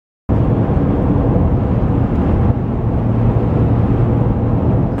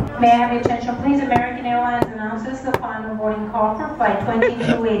May I have your attention, please? American Airlines announces the final boarding call for Flight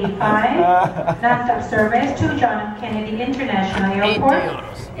 2285, non-stop service to John F. Kennedy International Airport.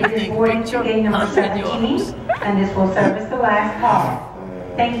 It is boarding to gate number 17, and this will serve as the last call.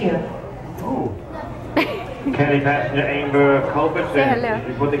 Thank you. Oh. Kennedy passenger Amber Culbertson,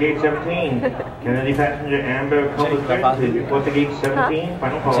 report the gate 17. Kennedy passenger Amber Culbertson, report the gate 17.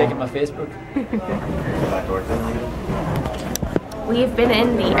 Final call. Checking my Facebook. We've been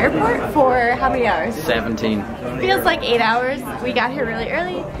in the airport for how many hours? 17. Feels like 8 hours. We got here really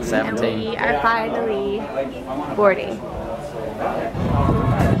early. 17. And we are finally boarding.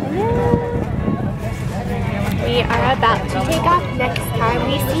 We are about to take off. Next time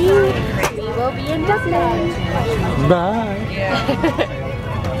we see you, we will be in Dublin. Bye.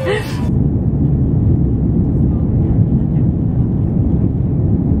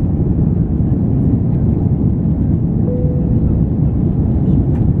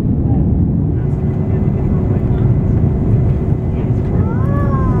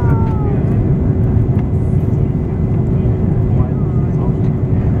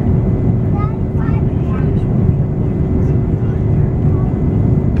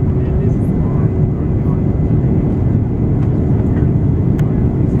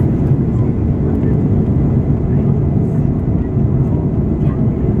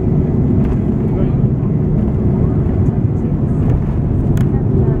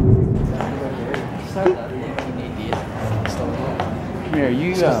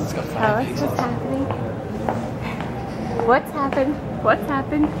 What's happening? What's happened? What's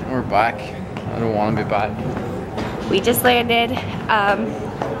happened? We're back. I don't want to be back. We just landed.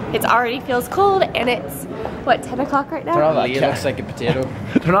 It already feels cold, and it's what, 10 o'clock right now? It looks like a potato.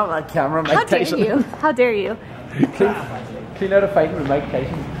 Turn on that camera, Mike Tyson. How dare you? How dare you? Clean out a fight with Mike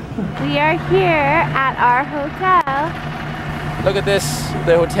Tyson. We are here at our hotel. Look at this,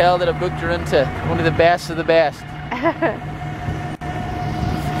 the hotel that I booked her into. One of the best of the best.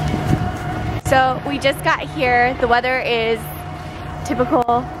 So we just got here. The weather is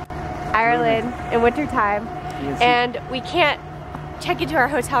typical Ireland in winter time, and we can't check into our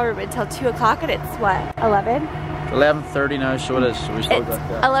hotel room until 2 o'clock, and it's what, 11? 11:30 now, so it is. So we still It's got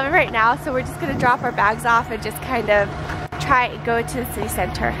that. 11 right now, so we're just gonna drop our bags off and just kind of try and go to the city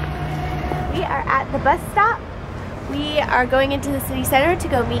center. We are at the bus stop. We are going into the city center to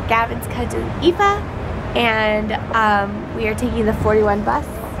go meet Gavin's cousin Aoife, and we are taking the 41 bus.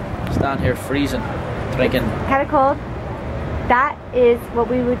 Stand here freezing, drinking. Kind of cold. That is what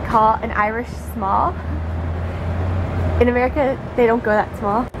we would call an Irish small. In America, they don't go that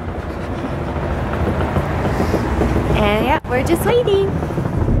small. And yeah, we're just waiting.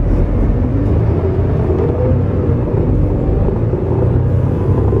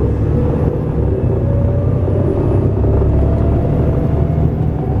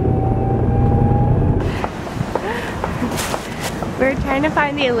 We're trying to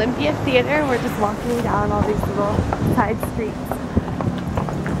find the Olympia Theater, and we're just walking down all these little side streets.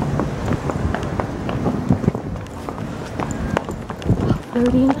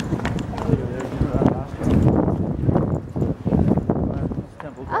 Loading.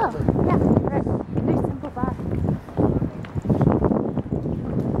 Oh, yeah, right. There's Temple Bar.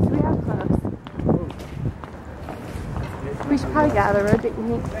 So we are close. We should probably get out of the road, didn't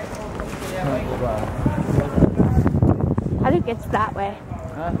we? I think it's that way.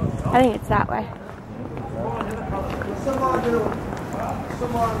 Huh? I think it's that way.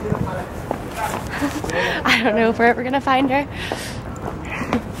 I don't know if we're ever gonna find her.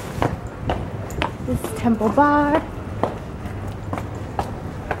 This is Temple Bar.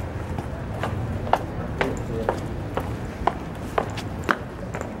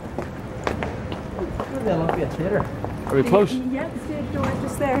 The Olympia Theater. Are we close? Yeah, the stage door is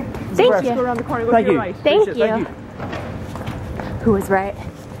just there. Thank Go you. around the corner, go Thank to you. your right. Thank Appreciate it. you. Who was right?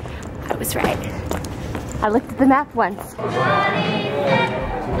 I was right. I looked at the map once.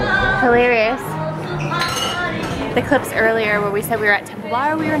 Hilarious. The clips earlier where we said we were at Temple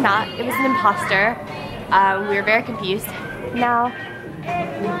Bar, we were not. It was an imposter. We were very confused. Now,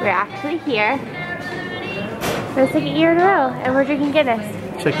 we're actually here for the second year in a row, and we're drinking Guinness.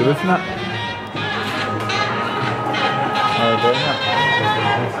 Check the roof nut.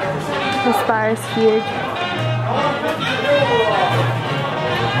 This bar is huge.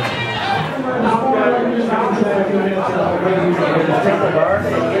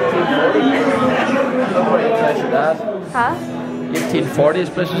 Huh? 1840 this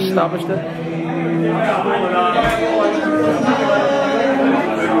place was established in.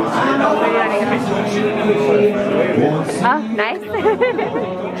 Oh, nice.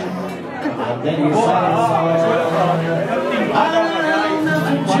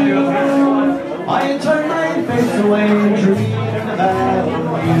 away dreaming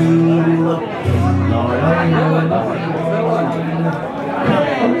about you. Lord, I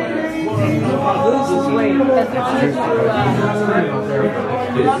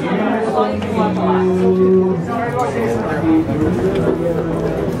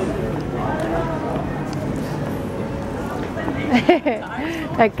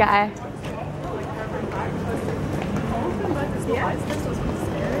that guy.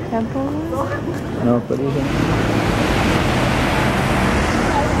 Temple? No, but even.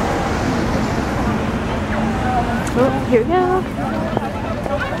 Oh, here we go.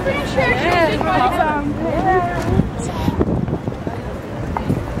 I'm pretty sure she did awesome.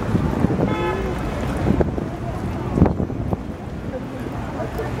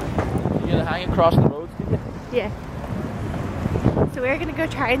 You're gonna hang across the roads, did you? Yeah. So we're gonna go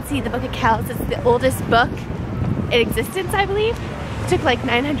try and see the Book of Kells. It's the oldest book in existence, I believe. It took like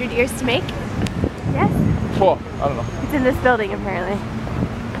 900 years to make. Yes? Oh, I don't know. It's in this building apparently.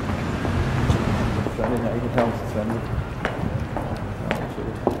 You can tell it's suspended.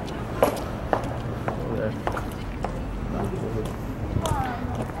 Over there.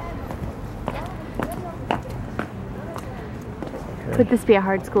 Would this be a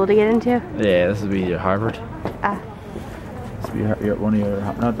hard school to get into? Yeah, this would be Harvard. Ah. This would be one of your,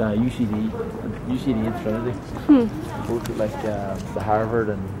 not UCD and Trinity. Both with like the Harvard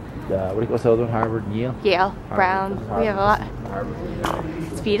and what's the other one? Harvard and Yale? Yale, Harvard, Brown, we have a lot. Harvard.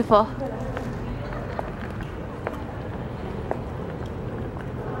 It's beautiful.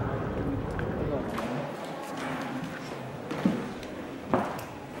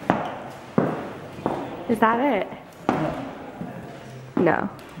 Is that it? No.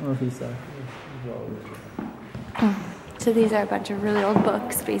 What if he's there? So these are a bunch of really old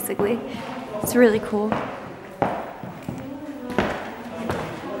books, basically. It's really cool.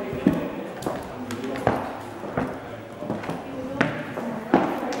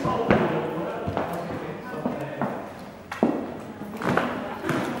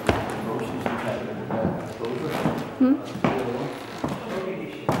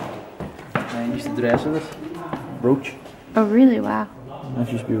 Man used to dress with this brooch. Oh, really? Wow. That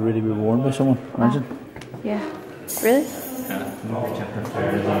used to be really worn by someone. Imagine. Yeah. Really? Yeah.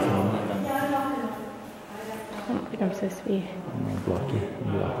 I don't think I'm supposed to be. Blocky.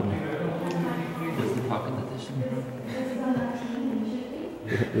 This is the pocket edition.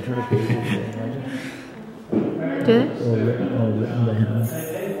 They turn a page, imagine. Do they? All written by hand.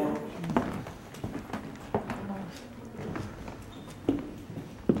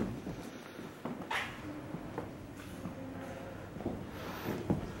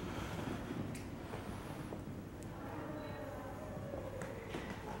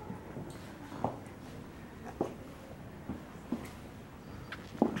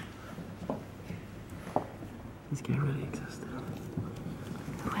 This guy really existed.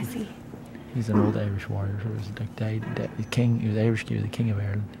 Who was he? He's an old Irish warrior who was like died the king. He was Irish. He was the king of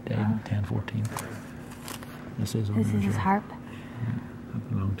Ireland. He died in 1014. This is his harp. Yeah, that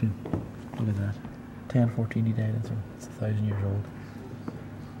belonged to him. Look at that. 1014 he died. So it's 1,000 years old.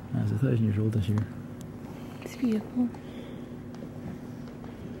 It's 1,000 years old this year. It's beautiful.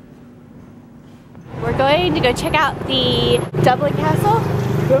 We're going to go check out the Dublin Castle.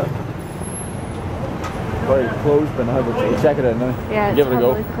 Probably closed by now, but we'll check it out now. Yeah, it's give it a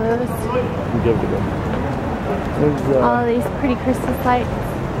go. probably closed. We'll give it a go. There's, all these pretty Christmas lights.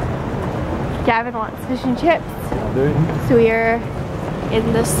 Gavin wants fish and chips. I do. So we are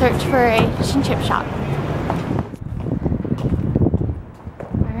in the search for a fish and chip shop.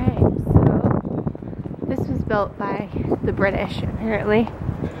 Alright, so this was built by the British apparently.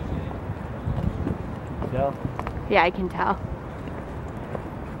 Yeah. Yeah, I can tell.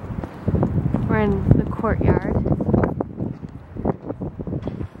 We're in the courtyard.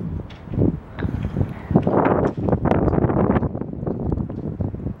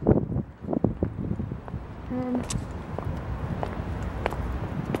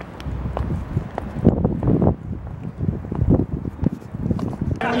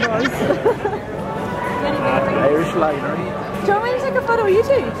 And Irish flag, right? Do you want me to take a photo of you two?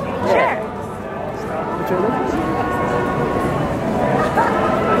 Yeah.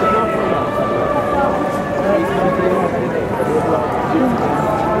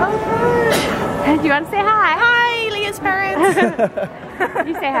 do you want to say hi? Hi, Leah's parents.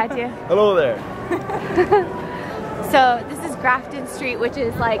 You say hi too. Hello there. So this is Grafton Street, which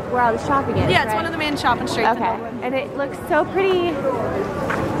is like where all the shopping is. Yeah, it's right? one of the main shopping streets in Okay, Dublin. and it looks so pretty.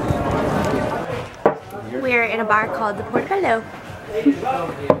 We're in a bar called the Portobello.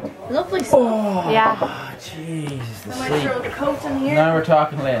 Lovely stuff. Oh, Yeah. Jesus. I might throw the coat in here. Now we're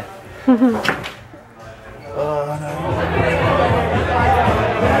talking, Leah. What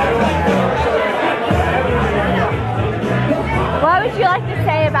would you like to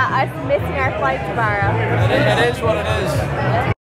say about us missing our flight tomorrow? It is what it is.